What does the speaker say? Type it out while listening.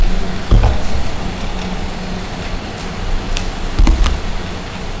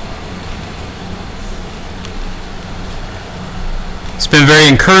been very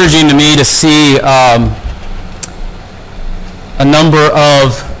encouraging to me to see a number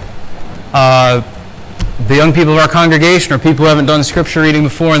of the young people of our congregation or people who haven't done scripture reading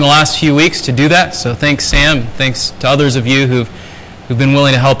before in the last few weeks to do that. So thanks, Sam. Thanks to others of you who've been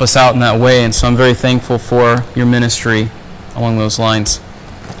willing to help us out in that way. And so I'm very thankful for your ministry along those lines.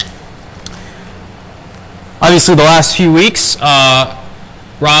 Obviously, the last few weeks,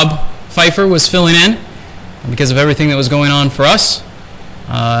 Rob Pfeiffer was filling in because of everything that was going on for us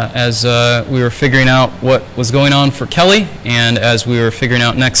as we were figuring out what was going on for Kelly and as we were figuring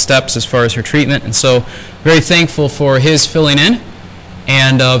out next steps as far as her treatment. And so very thankful for his filling in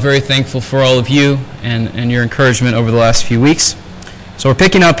and very thankful for all of you and your encouragement over the last few weeks. So we're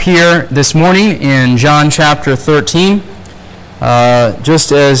picking up here this morning in John chapter 13.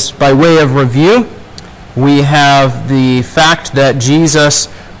 Just as by way of review, we have the fact that Jesus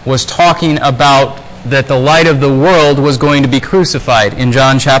was talking about that the light of the world was going to be crucified in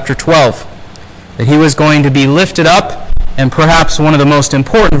John chapter 12. That he was going to be lifted up, and perhaps one of the most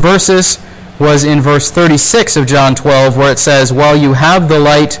important verses was in verse 36 of John 12, where it says, "While you have the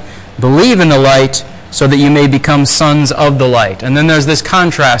light, believe in the light, so that you may become sons of the light." And then there's this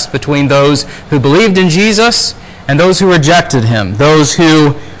contrast between those who believed in Jesus and those who rejected him, those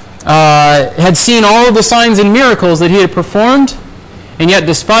who had seen all of the signs and miracles that he had performed, and yet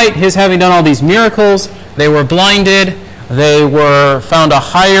despite his having done all these miracles, they were blinded, they were found a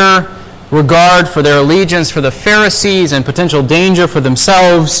higher regard for their allegiance for the Pharisees and potential danger for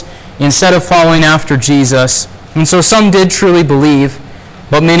themselves instead of following after Jesus. And so some did truly believe,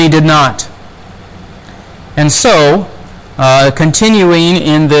 but many did not. And so, continuing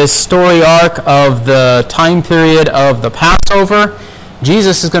in this story arc of the time period of the Passover,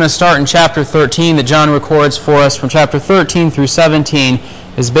 Jesus is going to start in chapter 13 that John records for us from chapter 13 through 17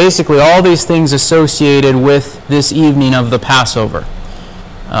 is basically all these things associated with this evening of the Passover.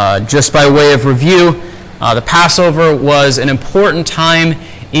 Just by way of review, the Passover was an important time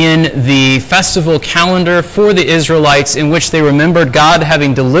in the festival calendar for the Israelites in which they remembered God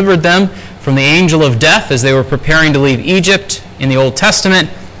having delivered them from the angel of death as they were preparing to leave Egypt in the Old Testament.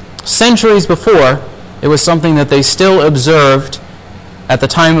 Centuries before, it was something that they still observed at the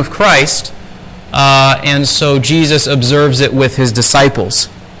time of Christ, and so Jesus observes it with his disciples.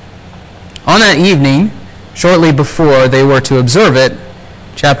 On that evening, shortly before they were to observe it,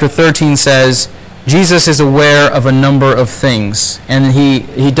 chapter 13 says, Jesus is aware of a number of things, and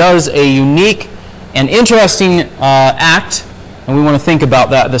he does a unique and interesting act, and we want to think about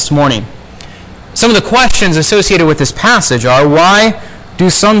that this morning. Some of the questions associated with this passage are, why do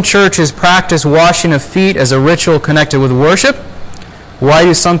some churches practice washing of feet as a ritual connected with worship? Why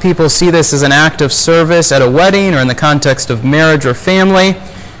do some people see this as an act of service at a wedding or in the context of marriage or family?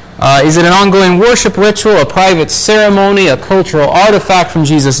 Is it an ongoing worship ritual, a private ceremony, a cultural artifact from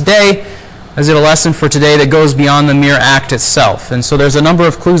Jesus' day? Is it a lesson for today that goes beyond the mere act itself? And so there's a number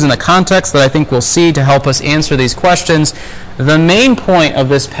of clues in the context that I think we'll see to help us answer these questions. The main point of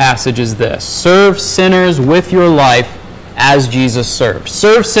this passage is this: serve sinners with your life as Jesus served.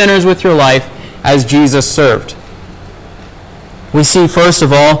 Serve sinners with your life as Jesus served. We see, first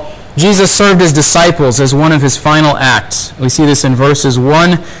of all, Jesus served his disciples as one of his final acts. We see this in verses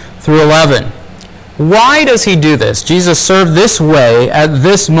 1 through 11. Why does he do this? Jesus served this way at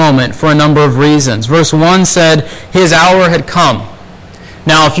this moment for a number of reasons. Verse 1 said, his hour had come.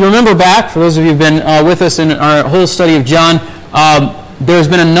 Now, if you remember back, for those of you who have been with us in our whole study of John, there's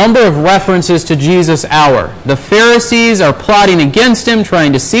been a number of references to Jesus' hour. The Pharisees are plotting against him,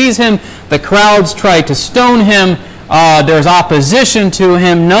 trying to seize him. The crowds try to stone him. There's opposition to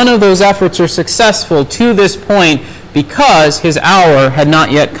him. None of those efforts are successful to this point because his hour had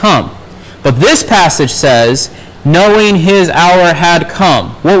not yet come. But this passage says, knowing his hour had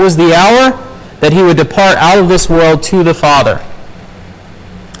come. What was the hour? That he would depart out of this world to the Father.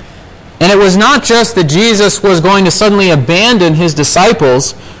 And it was not just that Jesus was going to suddenly abandon his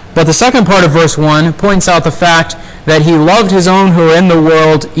disciples, but the second part of verse 1 points out the fact that he loved his own who were in the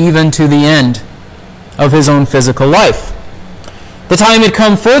world even to the end of his own physical life. The time had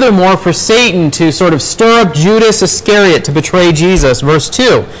come furthermore for Satan to sort of stir up Judas Iscariot to betray Jesus. Verse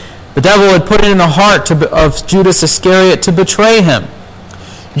 2, the devil had put it in the heart of Judas Iscariot to betray him.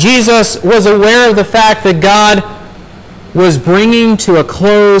 Jesus was aware of the fact that God was bringing to a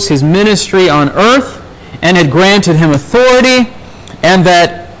close his ministry on earth and had granted him authority, and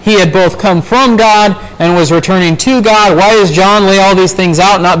that he had both come from God and was returning to God. Why does John lay all these things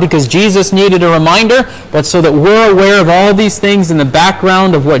out? Not because Jesus needed a reminder, but so that we're aware of all these things in the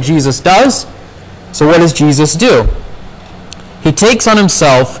background of what Jesus does. So what does Jesus do? He takes on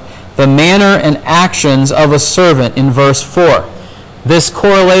himself the manner and actions of a servant in verse 4. This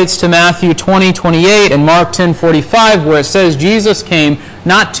correlates to Matthew 20:28 and Mark 10:45, where it says Jesus came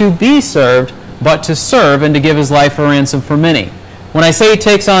not to be served, but to serve and to give his life a ransom for many. When I say he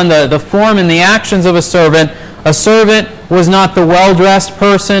takes on the form and the actions of a servant was not the well-dressed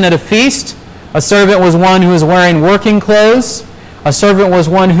person at a feast. A servant was one who was wearing working clothes. A servant was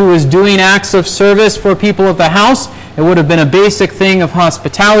one who was doing acts of service for people of the house. It would have been a basic thing of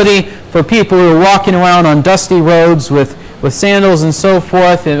hospitality for people who were walking around on dusty roads with sandals and so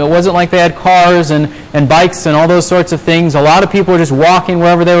forth. And it wasn't like they had cars and bikes and all those sorts of things. A lot of people were just walking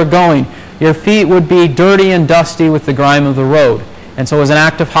wherever they were going. Your feet would be dirty and dusty with the grime of the road. And so it was an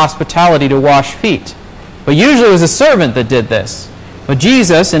act of hospitality to wash feet. But usually it was a servant that did this. But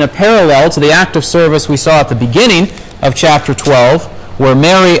Jesus, in a parallel to the act of service we saw at the beginning of chapter 12, where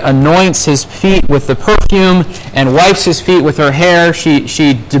Mary anoints his feet with the perfume and wipes his feet with her hair,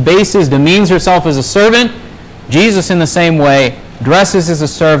 she demeans herself as a servant. Jesus, in the same way, dresses as a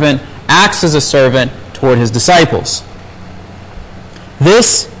servant, acts as a servant toward his disciples.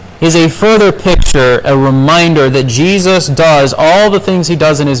 This is a further picture, a reminder that Jesus does all the things he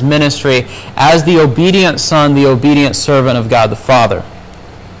does in his ministry as the obedient Son, the obedient servant of God the Father.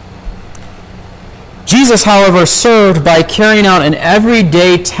 Jesus, however, served by carrying out an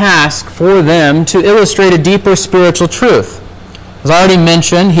everyday task for them to illustrate a deeper spiritual truth. As I already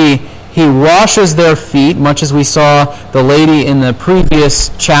mentioned, he washes their feet, much as we saw the lady in the previous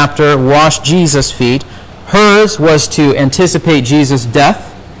chapter wash Jesus' feet. Hers was to anticipate Jesus' death.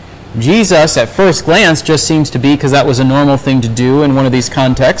 Jesus, at first glance, just seems to be, because that was a normal thing to do in one of these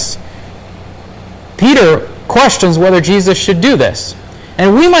contexts. Peter questions whether Jesus should do this.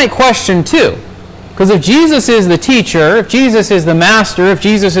 And we might question too. Because if Jesus is the teacher, if Jesus is the master, if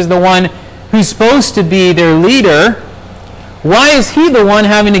Jesus is the one who's supposed to be their leader, why is he the one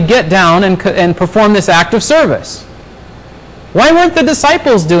having to get down and perform this act of service? Why weren't the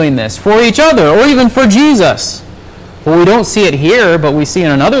disciples doing this for each other or even for Jesus? Well, we don't see it here, but we see in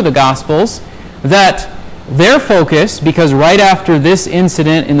another of the Gospels that their focus, because right after this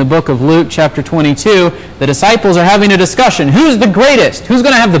incident in the book of Luke, chapter 22, the disciples are having a discussion. Who's the greatest? Who's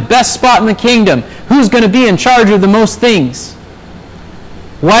going to have the best spot in the kingdom? Who's going to be in charge of the most things?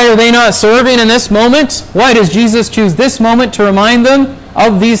 Why are they not serving in this moment? Why does Jesus choose this moment to remind them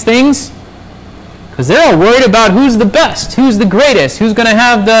of these things? Because they're all worried about who's the best, who's the greatest, who's going to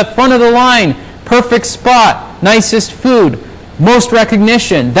have the front of the line, perfect spot, nicest food, most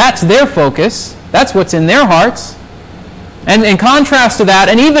recognition. That's their focus. That's what's in their hearts. And in contrast to that,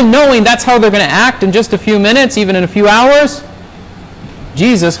 and even knowing that's how they're going to act in just a few minutes, even in a few hours,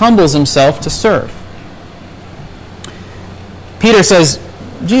 Jesus humbles himself to serve. Peter says,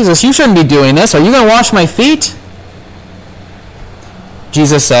 Jesus, you shouldn't be doing this. Are you going to wash my feet?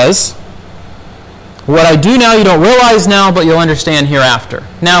 Jesus says, what I do now you don't realize now, but you'll understand hereafter.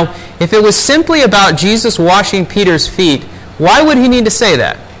 Now, if it was simply about Jesus washing Peter's feet, why would he need to say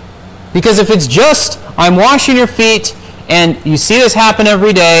that? Because if it's just, I'm washing your feet, and you see this happen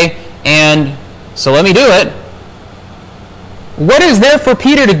every day, and so let me do it, what is there for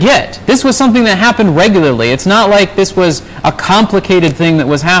Peter to get? This was something that happened regularly. It's not like this was a complicated thing that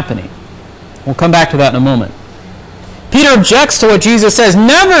was happening. We'll come back to that in a moment. Peter objects to what Jesus says,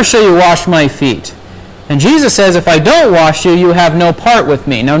 never shall you wash my feet. And Jesus says, if I don't wash you, you have no part with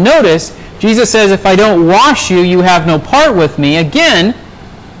me. Now notice, Jesus says, if I don't wash you, you have no part with me. Again,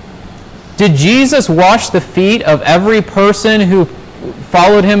 did Jesus wash the feet of every person who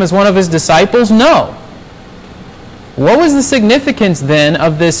followed him as one of his disciples? No. What was the significance then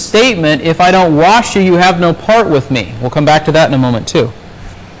of this statement, if I don't wash you, you have no part with me? We'll come back to that in a moment too.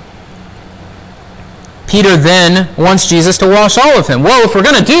 Peter then wants Jesus to wash all of him. Well, if we're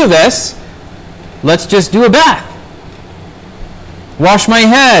going to do this, let's just do a bath. Wash my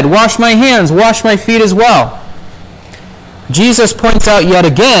head, wash my hands, wash my feet as well. Jesus points out yet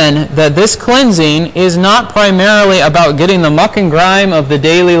again that this cleansing is not primarily about getting the muck and grime of the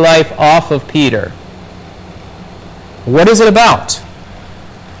daily life off of Peter. What is it about?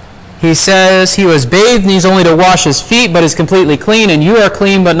 He says he was bathed and he's only to wash his feet, but is completely clean, and you are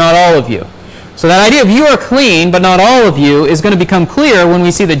clean, but not all of you. So that idea of you are clean, but not all of you, is going to become clear when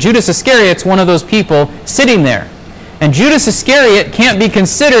we see that Judas Iscariot's one of those people sitting there. And Judas Iscariot can't be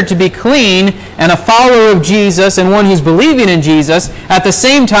considered to be clean and a follower of Jesus and one who's believing in Jesus at the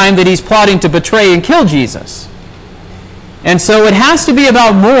same time that he's plotting to betray and kill Jesus. And so it has to be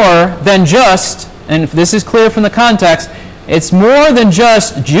about more than just, and this is clear from the context, it's more than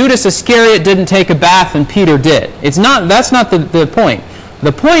just Judas Iscariot didn't take a bath and Peter did. That's not the point.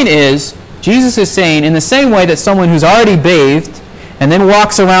 The point is, Jesus is saying, in the same way that someone who's already bathed and then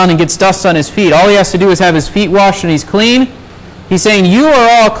walks around and gets dust on his feet, all he has to do is have his feet washed and he's clean. He's saying you are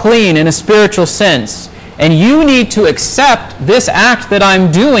all clean in a spiritual sense, and you need to accept this act that I'm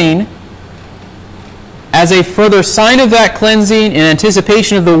doing as a further sign of that cleansing in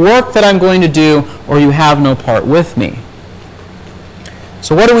anticipation of the work that I'm going to do, or you have no part with me.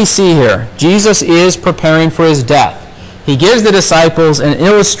 So what do we see here? Jesus is preparing for his death. He gives the disciples an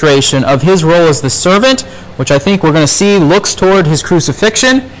illustration of his role as the servant, which I think we're going to see looks toward his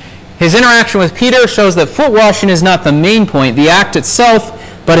crucifixion. His interaction with Peter shows that foot washing is not the main point, the act itself,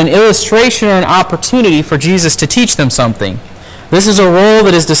 but an illustration or an opportunity for Jesus to teach them something. This is a role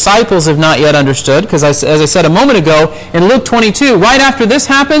that his disciples have not yet understood, because as I said a moment ago, in Luke 22, right after this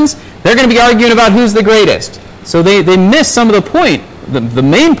happens, they're going to be arguing about who's the greatest. So they miss some of the point, the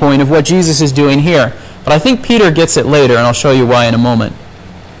main point of what Jesus is doing here. But I think Peter gets it later, and I'll show you why in a moment.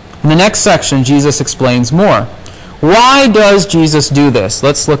 In the next section, Jesus explains more. Why does Jesus do this?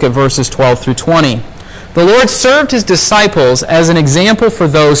 Let's look at verses 12 through 20. The Lord served his disciples as an example for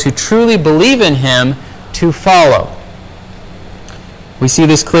those who truly believe in him to follow. We see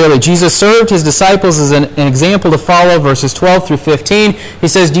this clearly. Jesus served his disciples as an example to follow, verses 12 through 15. He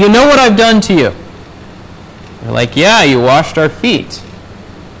says, "Do you know what I've done to you?" They're like, "Yeah, you washed our feet."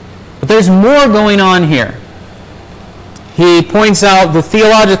 But there's more going on here. He points out the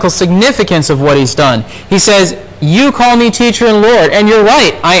theological significance of what he's done. He says, "You call me teacher and Lord," and you're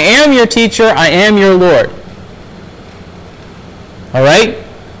right. I am your teacher. I am your Lord. All right?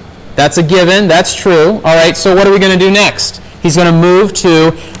 That's a given. That's true. All right, so what are we going to do next? He's going to move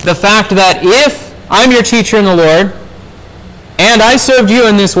to the fact that if I'm your teacher and the Lord, and I served you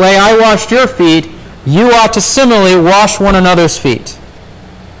in this way, I washed your feet, you ought to similarly wash one another's feet.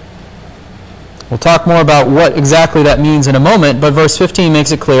 We'll talk more about what exactly that means in a moment, but verse 15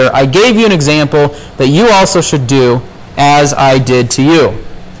 makes it clear, "I gave you an example that you also should do as I did to you."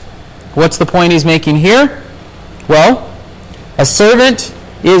 What's the point he's making here? Well, a servant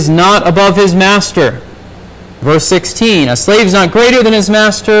is not above his master. Verse 16, "A slave is not greater than his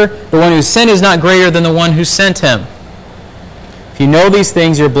master. The one who sent is not greater than the one who sent him." If you know these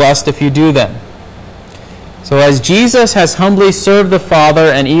things, you're blessed if you do them. So as Jesus has humbly served the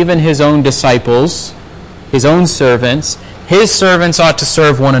Father and even his own disciples, his own servants, his servants ought to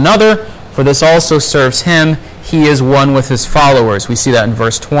serve one another, for this also serves him. He is one with his followers. We see that in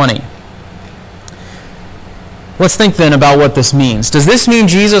verse 20. Let's think then about what this means. Does this mean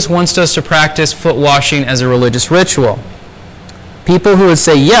Jesus wants us to practice foot washing as a religious ritual? People who would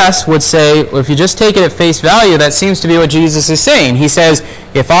say yes would say, well, if you just take it at face value, that seems to be what Jesus is saying. He says,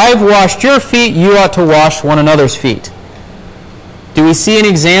 if I've washed your feet, you ought to wash one another's feet. Do we see any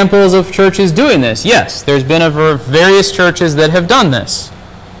examples of churches doing this? Yes, there's been various churches that have done this.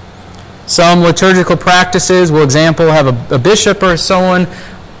 Some liturgical practices will, example, have a bishop or someone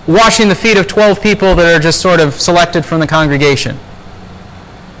washing the feet of 12 people that are just sort of selected from the congregation.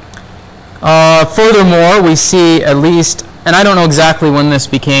 Furthermore, we see at least, and I don't know exactly when this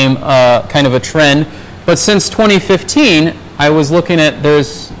became kind of a trend, but since 2015, I was looking at,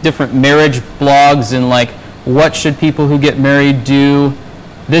 there's different marriage blogs and like, what should people who get married do?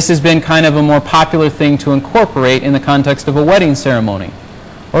 This has been kind of a more popular thing to incorporate in the context of a wedding ceremony.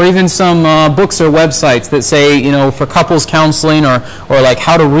 Or even some books or websites that say, you know, for couples counseling or like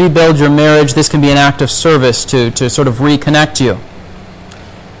how to rebuild your marriage, this can be an act of service to sort of reconnect you.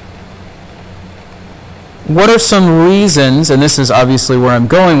 What are some reasons, and this is obviously where I'm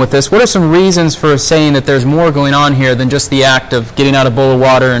going with this, what are some reasons for saying that there's more going on here than just the act of getting out a bowl of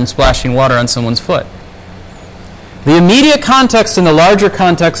water and splashing water on someone's foot? The immediate context and the larger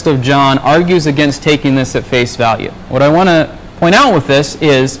context of John argues against taking this at face value. What I want to point out with this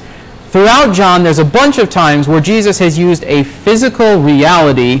is, throughout John, there's a bunch of times where Jesus has used a physical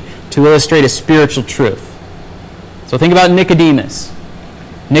reality to illustrate a spiritual truth. So think about Nicodemus.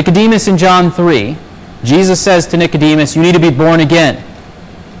 Nicodemus in John 3, Jesus says to Nicodemus, you need to be born again.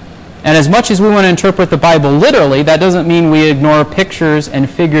 And as much as we want to interpret the Bible literally, that doesn't mean we ignore pictures and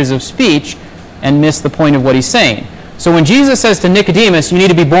figures of speech and miss the point of what he's saying. So when Jesus says to Nicodemus, you need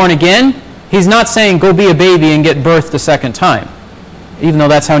to be born again, he's not saying go be a baby and get birthed a second time, even though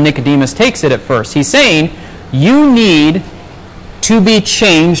that's how Nicodemus takes it at first. He's saying you need to be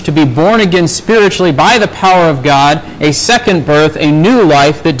changed, to be born again spiritually by the power of God, a second birth, a new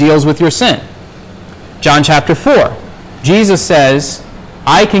life that deals with your sin. John chapter 4, Jesus says,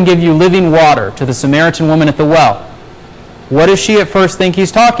 I can give you living water to the Samaritan woman at the well. What does she at first think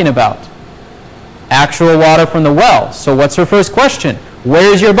he's talking about? Actual water from the well. So what's her first question?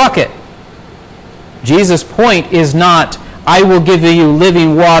 Where's your bucket? Jesus' point is not, I will give you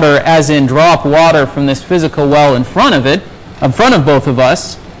living water as in draw up water from this physical well in front of both of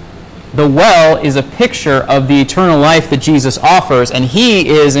us. the well is a picture of the eternal life that Jesus offers, and he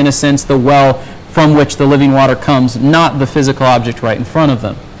is, in a sense, the well from which the living water comes, not the physical object right in front of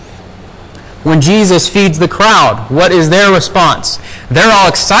them. When Jesus feeds the crowd, what is their response? They're all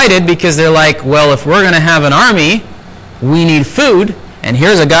excited because they're like, well, if we're going to have an army, we need food, and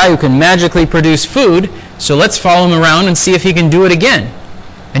here's a guy who can magically produce food, so let's follow him around and see if he can do it again.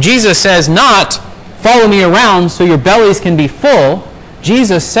 And Jesus says not, follow me around so your bellies can be full.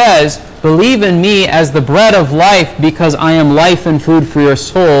 Jesus says, believe in me as the bread of life, because I am life and food for your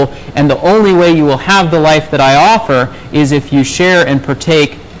soul, and the only way you will have the life that I offer is if you share and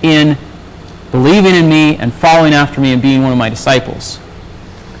partake in believing in me and following after me and being one of my disciples.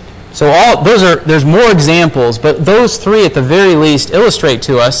 So there's more examples, but those three at the very least illustrate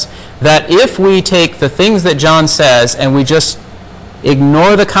to us that if we take the things that John says and we just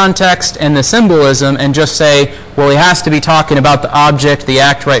ignore the context and the symbolism and just say, well, he has to be talking about the object, the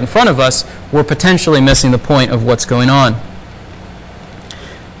act right in front of us, we're potentially missing the point of what's going on.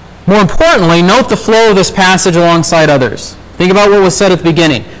 More importantly, note the flow of this passage alongside others. Think about what was said at the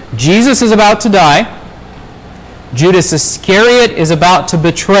beginning. Jesus is about to die. Judas Iscariot is about to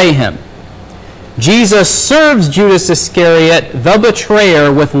betray him. Jesus serves Judas Iscariot, the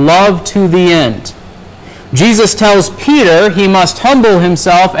betrayer, with love to the end. Jesus tells Peter he must humble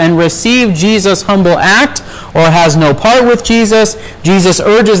himself and receive Jesus' humble act or has no part with Jesus. Jesus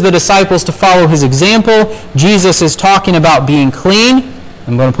urges the disciples to follow his example. Jesus is talking about being clean.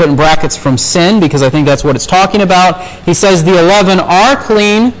 I'm going to put in brackets from sin because I think that's what it's talking about. He says the 11 are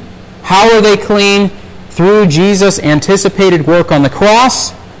clean. How are they clean? Through Jesus' anticipated work on the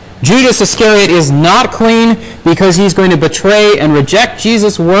cross. Judas Iscariot is not clean because he's going to betray and reject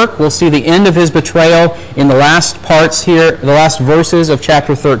Jesus' work. We'll see the end of his betrayal in the last parts here, the last verses of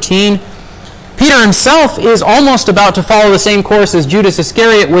chapter 13. Peter himself is almost about to follow the same course as Judas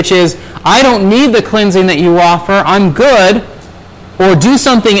Iscariot, which is, I don't need the cleansing that you offer, I'm good, or do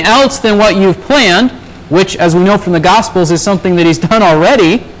something else than what you've planned, which, as we know from the Gospels, is something that he's done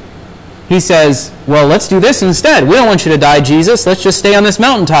already. He says, well, let's do this instead. We don't want you to die, Jesus. Let's just stay on this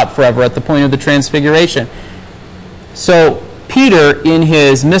mountaintop forever at the point of the transfiguration. So Peter, in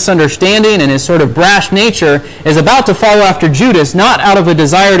his misunderstanding and his sort of brash nature, is about to follow after Judas, not out of a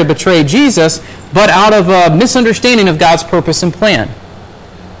desire to betray Jesus, but out of a misunderstanding of God's purpose and plan.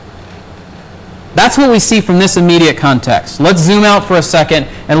 That's what we see from this immediate context. Let's zoom out for a second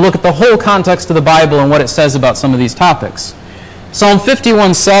and look at the whole context of the Bible and what it says about some of these topics. Psalm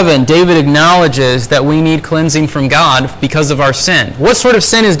 51:7, David acknowledges that we need cleansing from God because of our sin. What sort of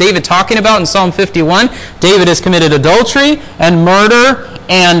sin is David talking about in Psalm 51? David has committed adultery and murder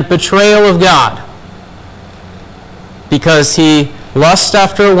and betrayal of God because he lusts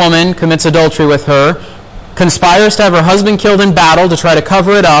after a woman, commits adultery with her, conspires to have her husband killed in battle to try to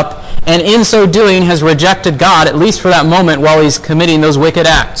cover it up, and in so doing has rejected God, at least for that moment, while he's committing those wicked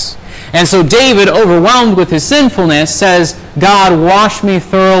acts. And so David, overwhelmed with his sinfulness, says, God, wash me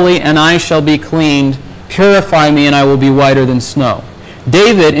thoroughly and I shall be cleaned. Purify me and I will be whiter than snow.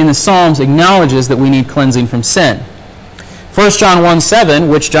 David, in the Psalms, acknowledges that we need cleansing from sin. 1 John 1:7,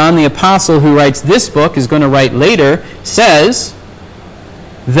 which John the Apostle, who writes this book, is going to write later, says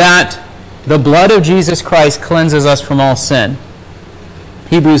that the blood of Jesus Christ cleanses us from all sin.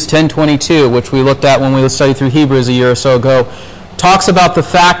 Hebrews 10:22, which we looked at when we studied through Hebrews a year or so ago, talks about the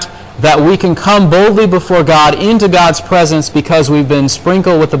fact that we can come boldly before God into God's presence because we've been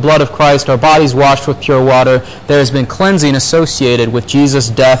sprinkled with the blood of Christ, our bodies washed with pure water. There has been cleansing associated with Jesus'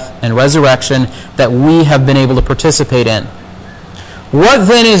 death and resurrection that we have been able to participate in. What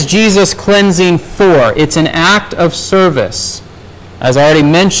then is Jesus cleansing for? It's an act of service. As I already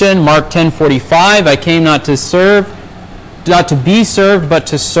mentioned, Mark 10:45, I came not to be served, but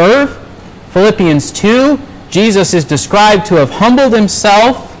to serve. Philippians 2, Jesus is described to have humbled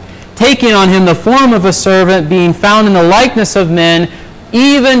himself, taking on him the form of a servant, being found in the likeness of men,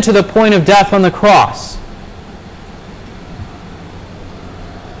 even to the point of death on the cross.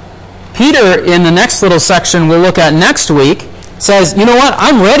 Peter, in the next little section we'll look at next week, says, you know what,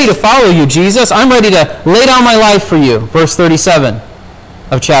 I'm ready to follow you, Jesus. I'm ready to lay down my life for you. Verse 37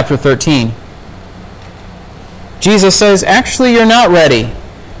 of chapter 13. Jesus says, actually, you're not ready.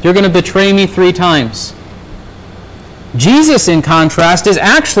 You're going to betray me 3 times. Jesus, in contrast, is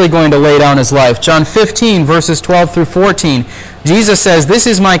actually going to lay down his life. John 15, verses 12 through 14. Jesus says, this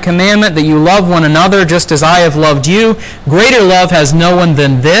is my commandment, that you love one another just as I have loved you. Greater love has no one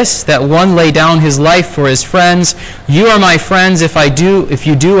than this, that one lay down his life for his friends. You are my friends if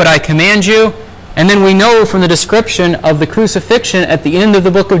you do what I command you. And then we know from the description of the crucifixion at the end of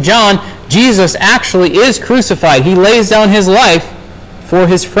the book of John, Jesus actually is crucified. He lays down his life for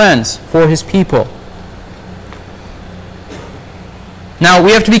his friends, for his people. Now,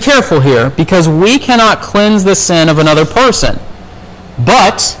 we have to be careful here because we cannot cleanse the sin of another person.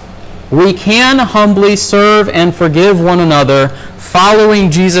 But we can humbly serve and forgive one another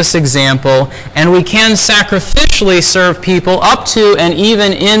following Jesus' example, and we can sacrificially serve people up to and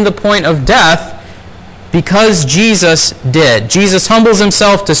even in the point of death because Jesus did. Jesus humbles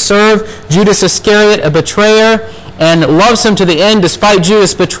himself to serve Judas Iscariot, a betrayer, and loves him to the end despite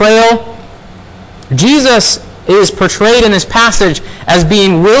Judas' betrayal. Jesus is portrayed in this passage as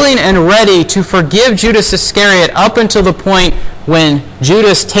being willing and ready to forgive Judas Iscariot up until the point when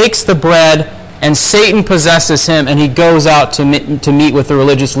Judas takes the bread and Satan possesses him and he goes out to meet with the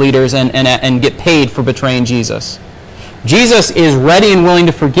religious leaders and get paid for betraying Jesus. Jesus is ready and willing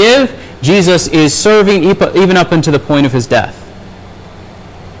to forgive. Jesus is serving even up until the point of his death.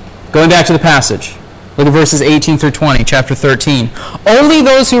 Going back to the passage. Look at verses 18 through 20, chapter 13. Only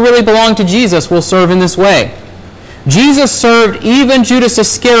those who really belong to Jesus will serve in this way. Jesus served even Judas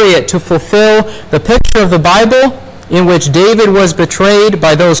Iscariot to fulfill the picture of the Bible in which David was betrayed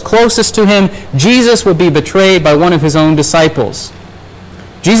by those closest to him. Jesus would be betrayed by one of his own disciples.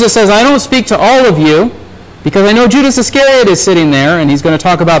 Jesus says, I don't speak to all of you because I know Judas Iscariot is sitting there, and he's going to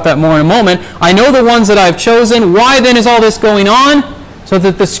talk about that more in a moment. I know the ones that I've chosen. Why then is all this going on? So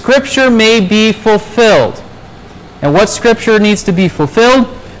that the Scripture may be fulfilled. And what Scripture needs to be fulfilled?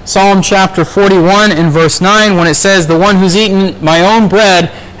 Psalm chapter 41 and verse 9, when it says, the one who's eaten my own bread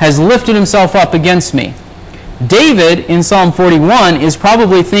has lifted himself up against me. David, in Psalm 41, is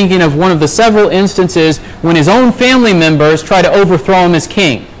probably thinking of one of the several instances when his own family members try to overthrow him as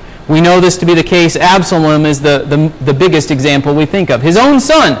king. We know this to be the case. Absalom is the biggest example we think of. His own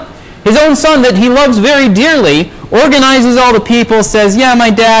son that he loves very dearly, organizes all the people, says, yeah,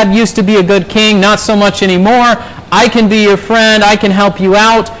 my dad used to be a good king, not so much anymore. I can be your friend, I can help you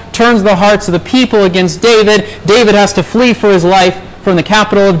out. Turns the hearts of the people against David. David has to flee for his life from the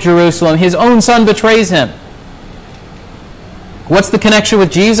capital of Jerusalem. His own son betrays him. What's the connection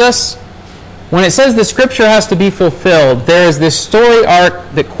with Jesus? When it says the Scripture has to be fulfilled, there is this story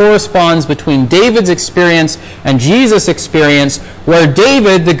arc that corresponds between David's experience and Jesus' experience, where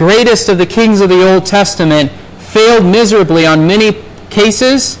David, the greatest of the kings of the Old Testament, failed miserably on many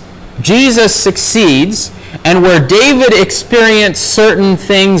cases. Jesus succeeds, and where David experienced certain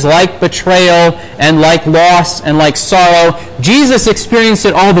things like betrayal and like loss and like sorrow, Jesus experienced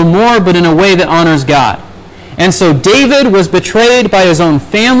it all the more, but in a way that honors God. And so David was betrayed by his own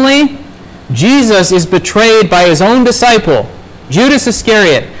family. Jesus is betrayed by his own disciple, Judas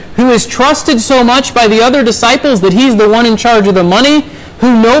Iscariot, who is trusted so much by the other disciples that he's the one in charge of the money,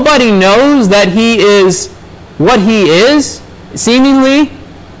 who nobody knows that he is what he is, seemingly.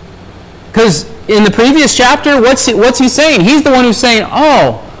 Because in the previous chapter, what's he saying? He's the one who's saying,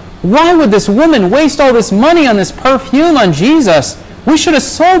 oh, why would this woman waste all this money on this perfume on Jesus? We should have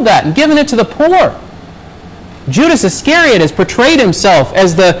sold that and given it to the poor. Judas Iscariot has portrayed himself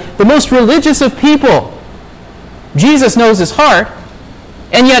as the most religious of people. Jesus knows his heart,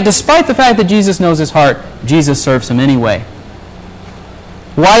 and yet despite the fact that Jesus knows his heart, Jesus serves him anyway.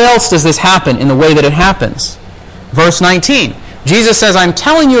 Why else does this happen in the way that it happens? Verse 19, Jesus says, I'm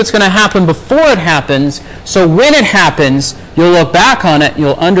telling you it's going to happen before it happens, so when it happens, you'll look back on it,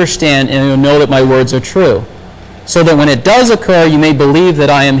 you'll understand, and you'll know that my words are true, so that when it does occur, you may believe that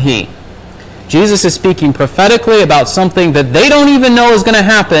I am he. Jesus is speaking prophetically about something that they don't even know is going to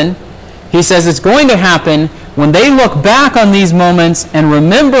happen. He says it's going to happen. When they look back on these moments and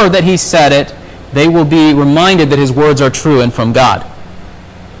remember that he said it, they will be reminded that his words are true and from God.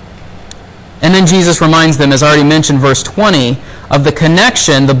 And then Jesus reminds them, as already mentioned, verse 20, of the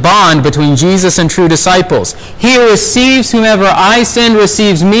connection, the bond between Jesus and true disciples. He who receives whomever I send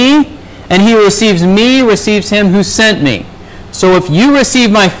receives me, and he who receives me receives him who sent me. So if you receive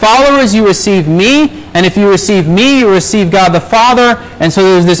my followers, you receive me, and if you receive me, you receive God the Father. And so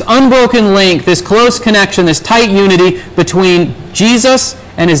there's this unbroken link, this close connection, this tight unity between Jesus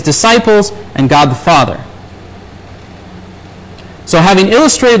and his disciples and God the Father. So having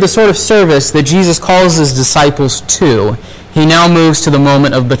illustrated the sort of service that Jesus calls his disciples to, he now moves to the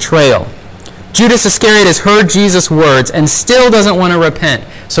moment of betrayal. Judas Iscariot has heard Jesus' words and still doesn't want to repent.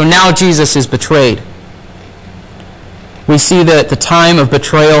 So now Jesus is betrayed. We see that the time of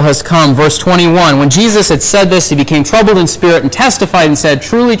betrayal has come. Verse 21, when Jesus had said this, he became troubled in spirit and testified and said,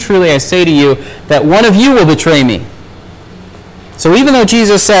 truly, truly, I say to you that one of you will betray me. So even though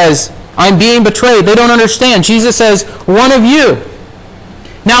Jesus says, I'm being betrayed, they don't understand. Jesus says, one of you.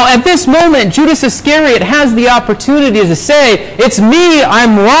 Now at this moment, Judas Iscariot has the opportunity to say, it's me,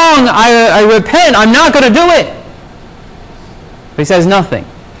 I'm wrong, I repent, I'm not going to do it. But he says nothing.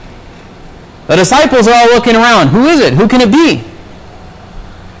 The disciples are all looking around. Who is it? Who can it be?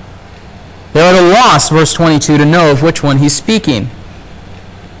 They're at a loss, verse 22, to know of which one he's speaking.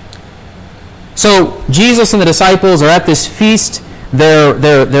 So Jesus and the disciples are at this feast.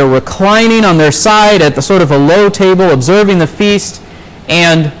 They're reclining on their side at the sort of a low table, observing the feast.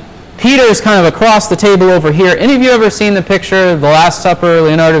 And Peter is kind of across the table over here. Any of you ever seen the picture of the Last Supper,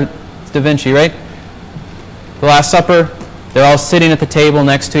 Leonardo da Vinci, right? The Last Supper. They're all sitting at the table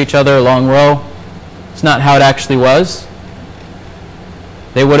next to each other, a long row. It's not how it actually was.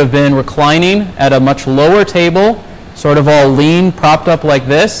 They would have been reclining at a much lower table, sort of all lean, propped up like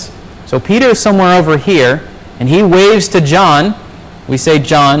this. So Peter is somewhere over here, and he waves to John. We say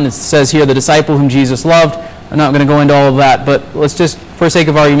John. It says here the disciple whom Jesus loved. I'm not going to go into all of that, but let's just, for sake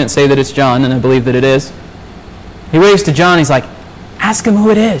of argument, say that it's John, and I believe that it is. He waves to John. He's like, ask him who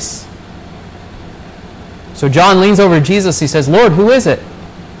it is. So John leans over to Jesus. He says, Lord, who is it?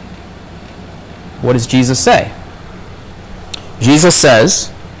 What does Jesus say? Jesus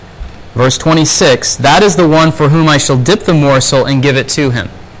says, verse 26, that is the one for whom I shall dip the morsel and give it to him.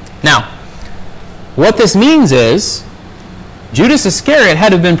 Now, what this means is, Judas Iscariot had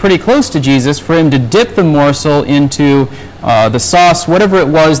to have been pretty close to Jesus for him to dip the morsel into the sauce, whatever it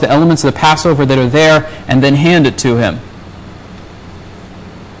was, the elements of the Passover that are there, and then hand it to him.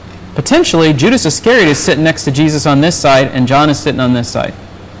 Potentially, Judas Iscariot is sitting next to Jesus on this side, and John is sitting on this side.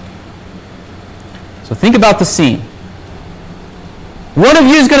 So think about the scene. One of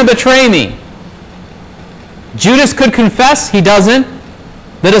you is going to betray me. Judas could confess, he doesn't.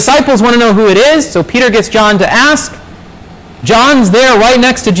 The disciples want to know who it is, so Peter gets John to ask. John's there right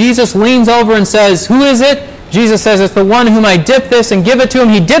next to Jesus, leans over and says, who is it? Jesus says, it's the one whom I dip this and give it to him.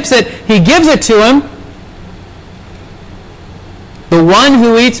 He dips it, he gives it to him. The one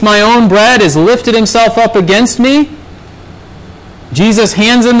who eats my own bread has lifted himself up against me. Jesus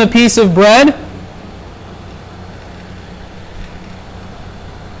hands him the piece of bread.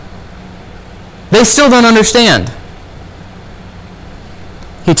 They still don't understand.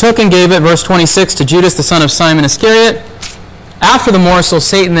 He took and gave it, verse 26, to Judas the son of Simon Iscariot. After the morsel,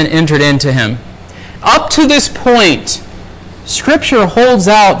 Satan then entered into him. Up to this point, Scripture holds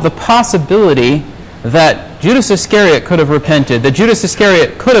out the possibility that Judas Iscariot could have repented, that Judas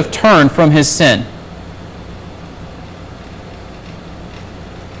Iscariot could have turned from his sin.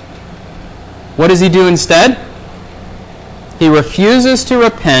 What does he do instead? He refuses to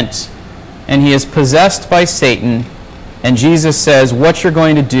repent, and he is possessed by Satan, and Jesus says, what you're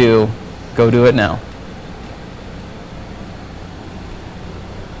going to do, go do it now.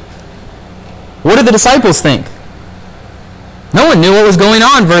 What did the disciples think? No one knew what was going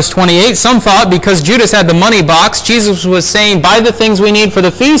on, verse 28. Some thought because Judas had the money box, Jesus was saying, buy the things we need for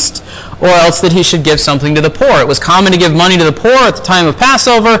the feast, or else that he should give something to the poor. It was common to give money to the poor at the time of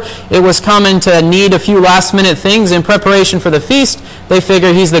Passover. It was common to need a few last-minute things in preparation for the feast. They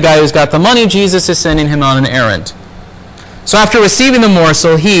figured he's the guy who's got the money. Jesus is sending him on an errand. So after receiving the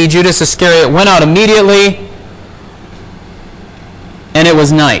morsel, he, Judas Iscariot, went out immediately, and it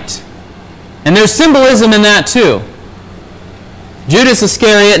was night. And there's symbolism in that too. Judas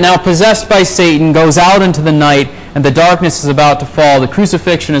Iscariot, now possessed by Satan, goes out into the night, and the darkness is about to fall. The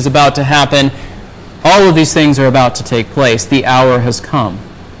crucifixion is about to happen. All of these things are about to take place. The hour has come.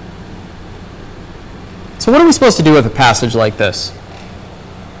 So what are we supposed to do with a passage like this?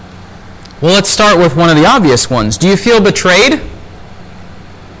 Well, let's start with one of the obvious ones. Do you feel betrayed?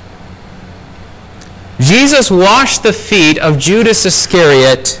 Jesus washed the feet of Judas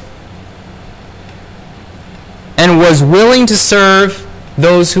Iscariot and was willing to serve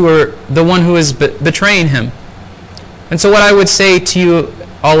those who are the one who is betraying him. And so what I would say to you,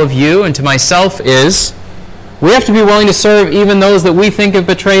 all of you, and to myself is, we have to be willing to serve even those that we think have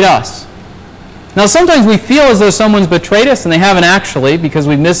betrayed us. Now sometimes we feel as though someone's betrayed us and they haven't actually, because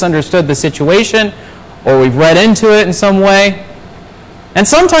we've misunderstood the situation or we've read into it in some way. And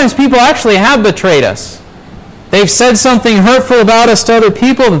sometimes people actually have betrayed us. They've said something hurtful about us to other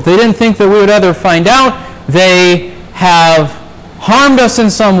people that they didn't think that we would ever find out. They have harmed us in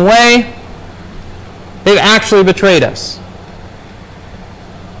some way. They've actually betrayed us.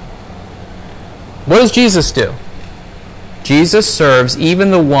 What does Jesus do? Jesus serves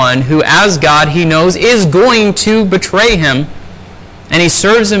even the one who, as God, he knows is going to betray him, and he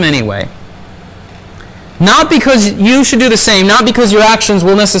serves him anyway. Not because you should do the same, not because your actions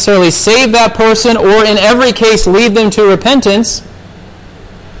will necessarily save that person or in every case lead them to repentance,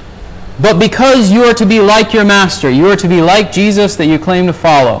 but because you are to be like your master. You are to be like Jesus that you claim to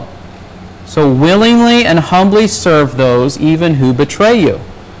follow. So willingly and humbly serve those even who betray you.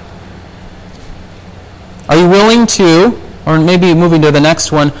 Are you willing to Or maybe moving to the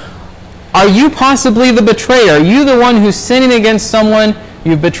next one, are you possibly the betrayer? Are you the one who's sinning against someone?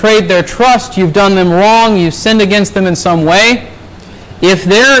 You've betrayed their trust, you've done them wrong, you've sinned against them in some way. If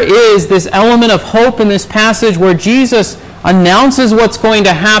there is this element of hope in this passage where Jesus announces what's going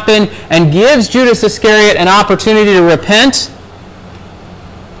to happen and gives Judas Iscariot an opportunity to repent,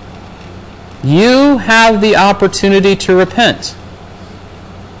 you have the opportunity to repent.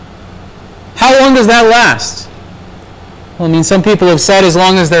 How long does that last? Well, I mean, some people have said as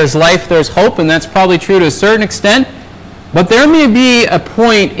long as there's life, there's hope, and that's probably true to a certain extent. But there may be a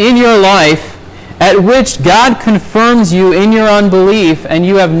point in your life at which God confirms you in your unbelief and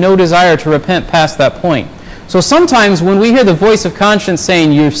you have no desire to repent past that point. So sometimes when we hear the voice of conscience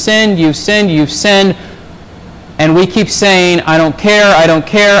saying, you've sinned, you've sinned, you've sinned, and we keep saying, I don't care, I don't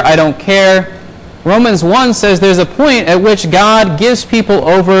care, I don't care, Romans 1 says there's a point at which God gives people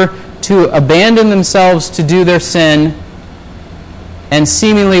over to abandon themselves to do their sin and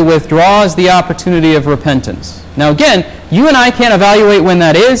seemingly withdraws the opportunity of repentance. Now again, you and I can't evaluate when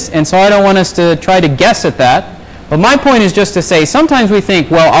that is, and so I don't want us to try to guess at that. But my point is just to say, sometimes we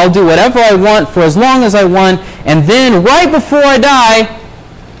think, well, I'll do whatever I want for as long as I want, and then right before I die,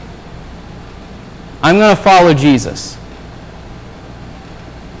 I'm going to follow Jesus.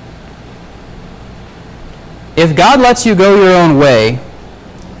 If God lets you go your own way,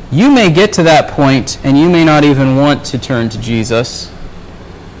 you may get to that point and you may not even want to turn to Jesus,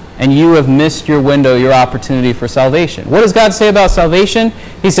 and you have missed your window, your opportunity for salvation. What does God say about salvation?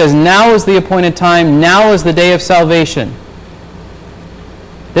 He says, now is the appointed time, now is the day of salvation.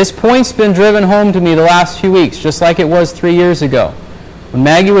 This point's been driven home to me the last few weeks, just like it was 3 years ago. When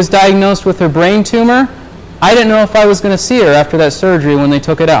Maggie was diagnosed with her brain tumor, I didn't know if I was going to see her after that surgery when they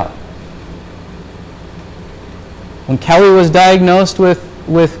took it out. When Kelly was diagnosed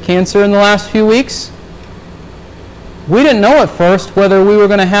with cancer in the last few weeks, we didn't know at first whether we were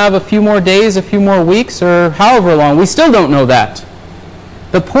going to have a few more days, a few more weeks, or however long. We still don't know that.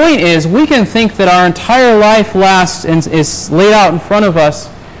 The point is, we can think that our entire life lasts and is laid out in front of us,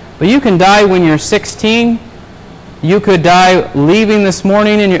 but you can die when you're 16. You could die leaving this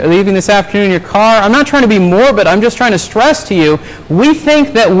morning and leaving this afternoon in your car. I'm not trying to be morbid. I'm just trying to stress to you, we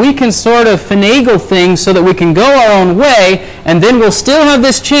think that we can sort of finagle things so that we can go our own way, and then we'll still have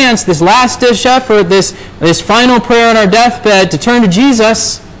this chance, this last-ditch effort, this final prayer on our deathbed to turn to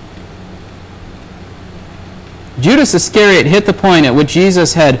Jesus. Judas Iscariot hit the point at which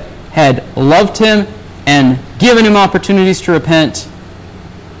Jesus had loved him and given him opportunities to repent.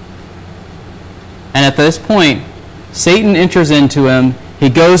 And at this point, Satan enters into him, he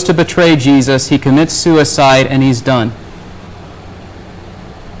goes to betray Jesus, he commits suicide, and he's done.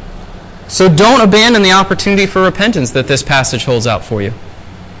 So don't abandon the opportunity for repentance that this passage holds out for you.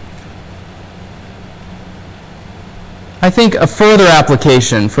 I think a further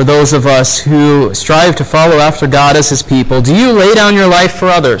application for those of us who strive to follow after God as His people, do you lay down your life for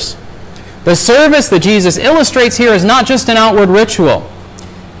others? The service that Jesus illustrates here is not just an outward ritual.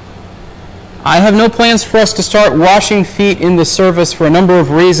 I have no plans for us to start washing feet in the service for a number of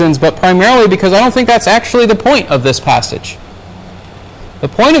reasons, but primarily because I don't think that's actually the point of this passage. The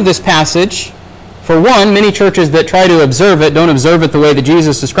point of this passage, for one, many churches that try to observe it don't observe it the way that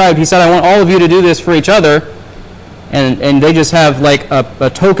Jesus described. He said, I want all of you to do this for each other, and they just have like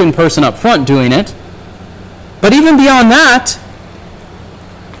a token person up front doing it. But even beyond that,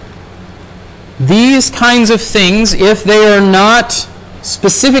 these kinds of things, if they are not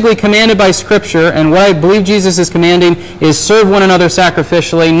specifically commanded by Scripture, and what I believe Jesus is commanding is serve one another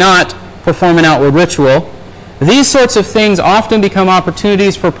sacrificially, not perform an outward ritual. These sorts of things often become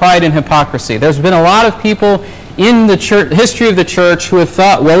opportunities for pride and hypocrisy. There's been a lot of people in the church, history of the church who have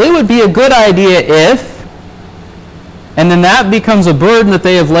thought, well, it would be a good idea if, and then that becomes a burden that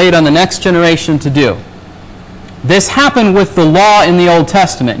they have laid on the next generation to do. This happened with the law in the Old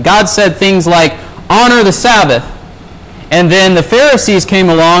Testament. God said things like, honor the Sabbath. And then the Pharisees came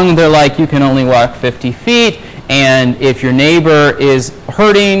along and they're like, you can only walk 50 feet, and if your neighbor is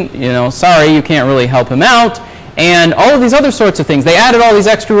hurting, sorry, you can't really help him out, and all of these other sorts of things. They added all these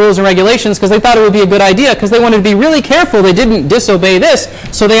extra rules and regulations because they thought it would be a good idea, because they wanted to be really careful they didn't disobey this,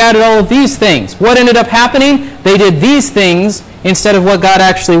 so they added all of these things. What ended up happening? They did these things instead of what God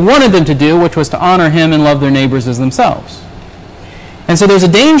actually wanted them to do, which was to honor Him and love their neighbors as themselves. And so there's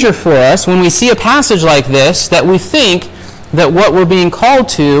a danger for us when we see a passage like this that we think that what we're being called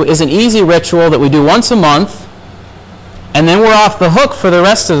to is an easy ritual that we do once a month, and then we're off the hook for the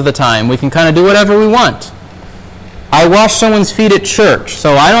rest of the time. We can kind of do whatever we want. I wash someone's feet at church,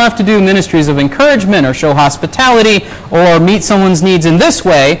 so I don't have to do ministries of encouragement or show hospitality or meet someone's needs in this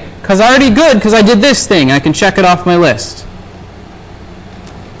way, because I'm already good because I did this thing. I can check it off my list.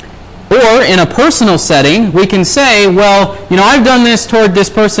 Or in a personal setting, we can say, well, I've done this toward this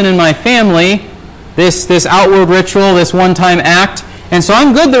person in my family, this outward ritual, this one-time act, and so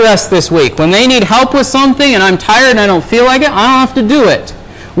I'm good the rest of this week. When they need help with something and I'm tired and I don't feel like it, I don't have to do it.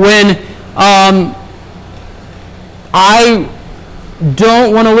 When I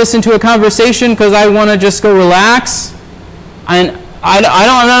don't want to listen to a conversation because I want to just go relax, and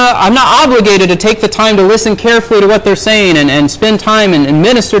I'm not obligated to take the time to listen carefully to what they're saying and spend time and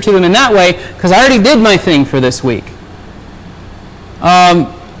minister to them in that way because I already did my thing for this week.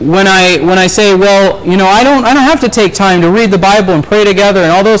 When I say, well, I don't have to take time to read the Bible and pray together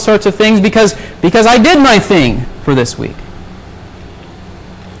and all those sorts of things because I did my thing for this week.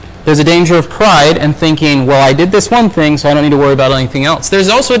 There's a danger of pride and thinking, well, I did this one thing, so I don't need to worry about anything else. There's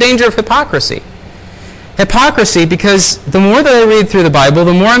also a danger of hypocrisy. Hypocrisy, because the more that I read through the Bible,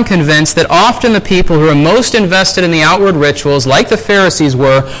 the more I'm convinced that often the people who are most invested in the outward rituals, like the Pharisees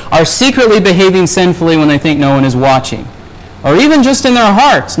were, are secretly behaving sinfully when they think no one is watching. Or even just in their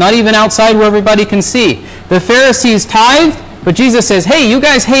hearts, not even outside where everybody can see. The Pharisees tithed, but Jesus says, hey, you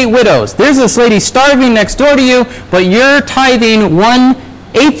guys hate widows. There's this lady starving next door to you, but you're tithing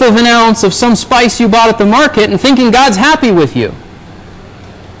 1/8 of an ounce of some spice you bought at the market and thinking God's happy with you.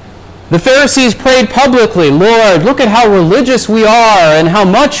 The Pharisees prayed publicly, Lord, look at how religious we are and how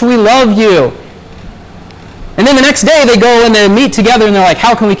much we love you. And then the next day they go and they meet together and they're like,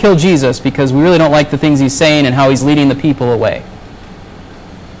 how can we kill Jesus? Because we really don't like the things he's saying and how he's leading the people away.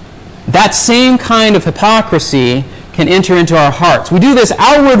 That same kind of hypocrisy can enter into our hearts. We do this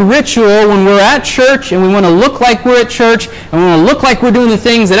outward ritual when we're at church and we want to look like we're at church and we want to look like we're doing the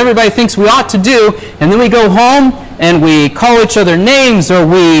things that everybody thinks we ought to do, and then we go home and we call each other names, or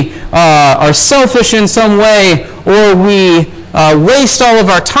we are selfish in some way, or we waste all of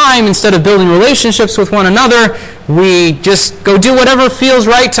our time instead of building relationships with one another. We just go do whatever feels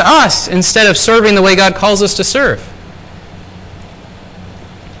right to us instead of serving the way God calls us to serve.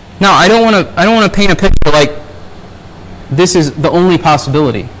 Now, I don't want to paint a picture like this is the only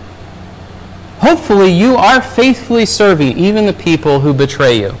possibility. Hopefully, you are faithfully serving even the people who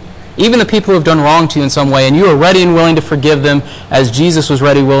betray you, even the people who have done wrong to you in some way, and you are ready and willing to forgive them as Jesus was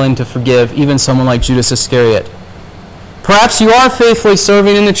ready and willing to forgive even someone like Judas Iscariot. Perhaps you are faithfully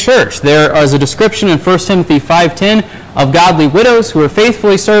serving in the church. There is a description in 1 Timothy 5:10 of godly widows who are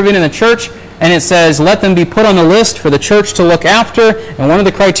faithfully serving in the church, and it says, let them be put on the list for the church to look after. And one of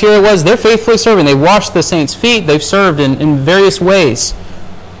the criteria was they're faithfully serving. They've washed the saints' feet. They've served in various ways.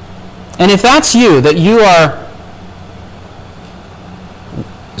 And if that's you, that you are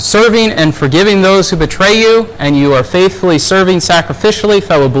serving and forgiving those who betray you, and you are faithfully serving sacrificially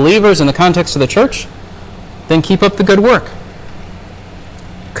fellow believers in the context of the church, then keep up the good work.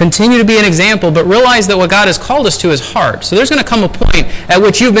 Continue to be an example, but realize that what God has called us to is hard. So there's going to come a point at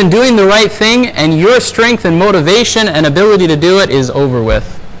which you've been doing the right thing and your strength and motivation and ability to do it is over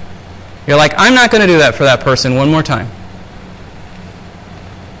with. You're like, I'm not going to do that for that person one more time.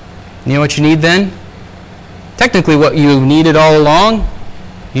 You know what you need then? Technically what you needed all along,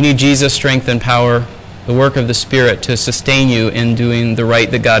 you need Jesus' strength and power, the work of the Spirit to sustain you in doing the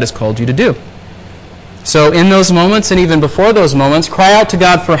right that God has called you to do. So in those moments and even before those moments, cry out to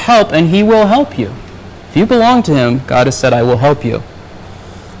God for help and He will help you. If you belong to Him, God has said, I will help you.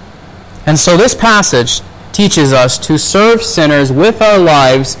 And so this passage teaches us to serve sinners with our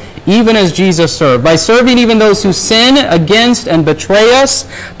lives even as Jesus served. By serving even those who sin against and betray us,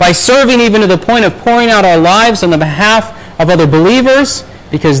 by serving even to the point of pouring out our lives on the behalf of other believers,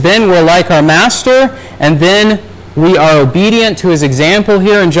 because then we're like our Master, and then we are obedient to His example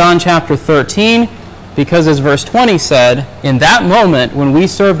here in John chapter 13. Because as verse 20 said, in that moment when we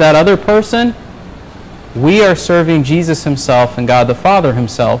serve that other person, we are serving Jesus Himself and God the Father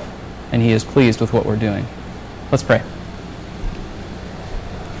Himself, and He is pleased with what we're doing. Let's pray.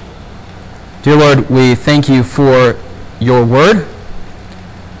 Dear Lord, we thank You for Your Word.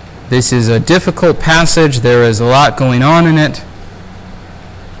 This is a difficult passage. There is a lot going on in it.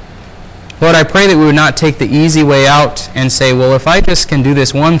 Lord, I pray that we would not take the easy way out and say, well, if I just can do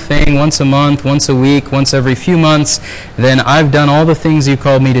this one thing once a month, once a week, once every few months, then I've done all the things You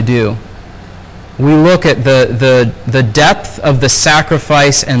called me to do. We look at the depth of the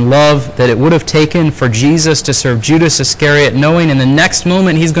sacrifice and love that it would have taken for Jesus to serve Judas Iscariot, knowing in the next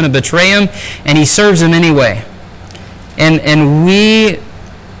moment He's going to betray Him, and He serves Him anyway. And we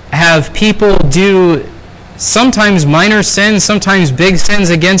have people do sometimes minor sins, sometimes big sins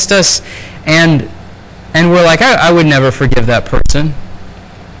against us, and we're like, I would never forgive that person.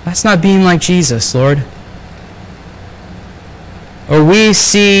 That's not being like Jesus, Lord. Or we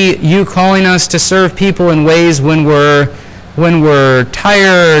see You calling us to serve people in ways when we're when we're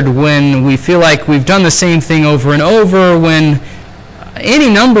tired, when we feel like we've done the same thing over and over, when any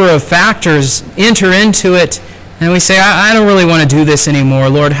number of factors enter into it, and we say, I don't really want to do this anymore.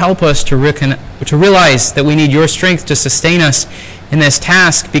 Lord, help us to realize that we need your strength to sustain us in this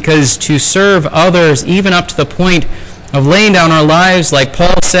task, because to serve others, even up to the point of laying down our lives, like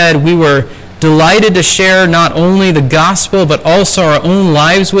Paul said, we were delighted to share not only the gospel, but also our own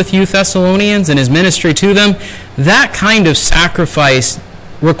lives with you, Thessalonians, and his ministry to them. That kind of sacrifice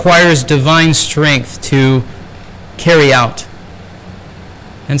requires divine strength to carry out.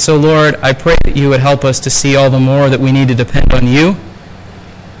 And so, Lord, I pray that you would help us to see all the more that we need to depend on you.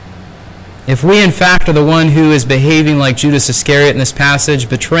 If we, in fact, are the one who is behaving like Judas Iscariot in this passage,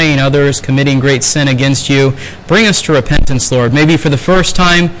 betraying others, committing great sin against you, bring us to repentance, Lord. Maybe for the first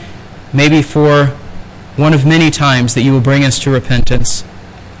time, maybe for one of many times that you will bring us to repentance.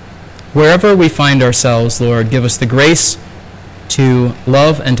 Wherever we find ourselves, Lord, give us the grace to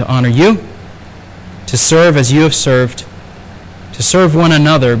love and to honor you, to serve as you have served, to serve one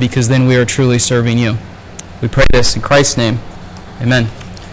another, because then we are truly serving you. We pray this in Christ's name. Amen.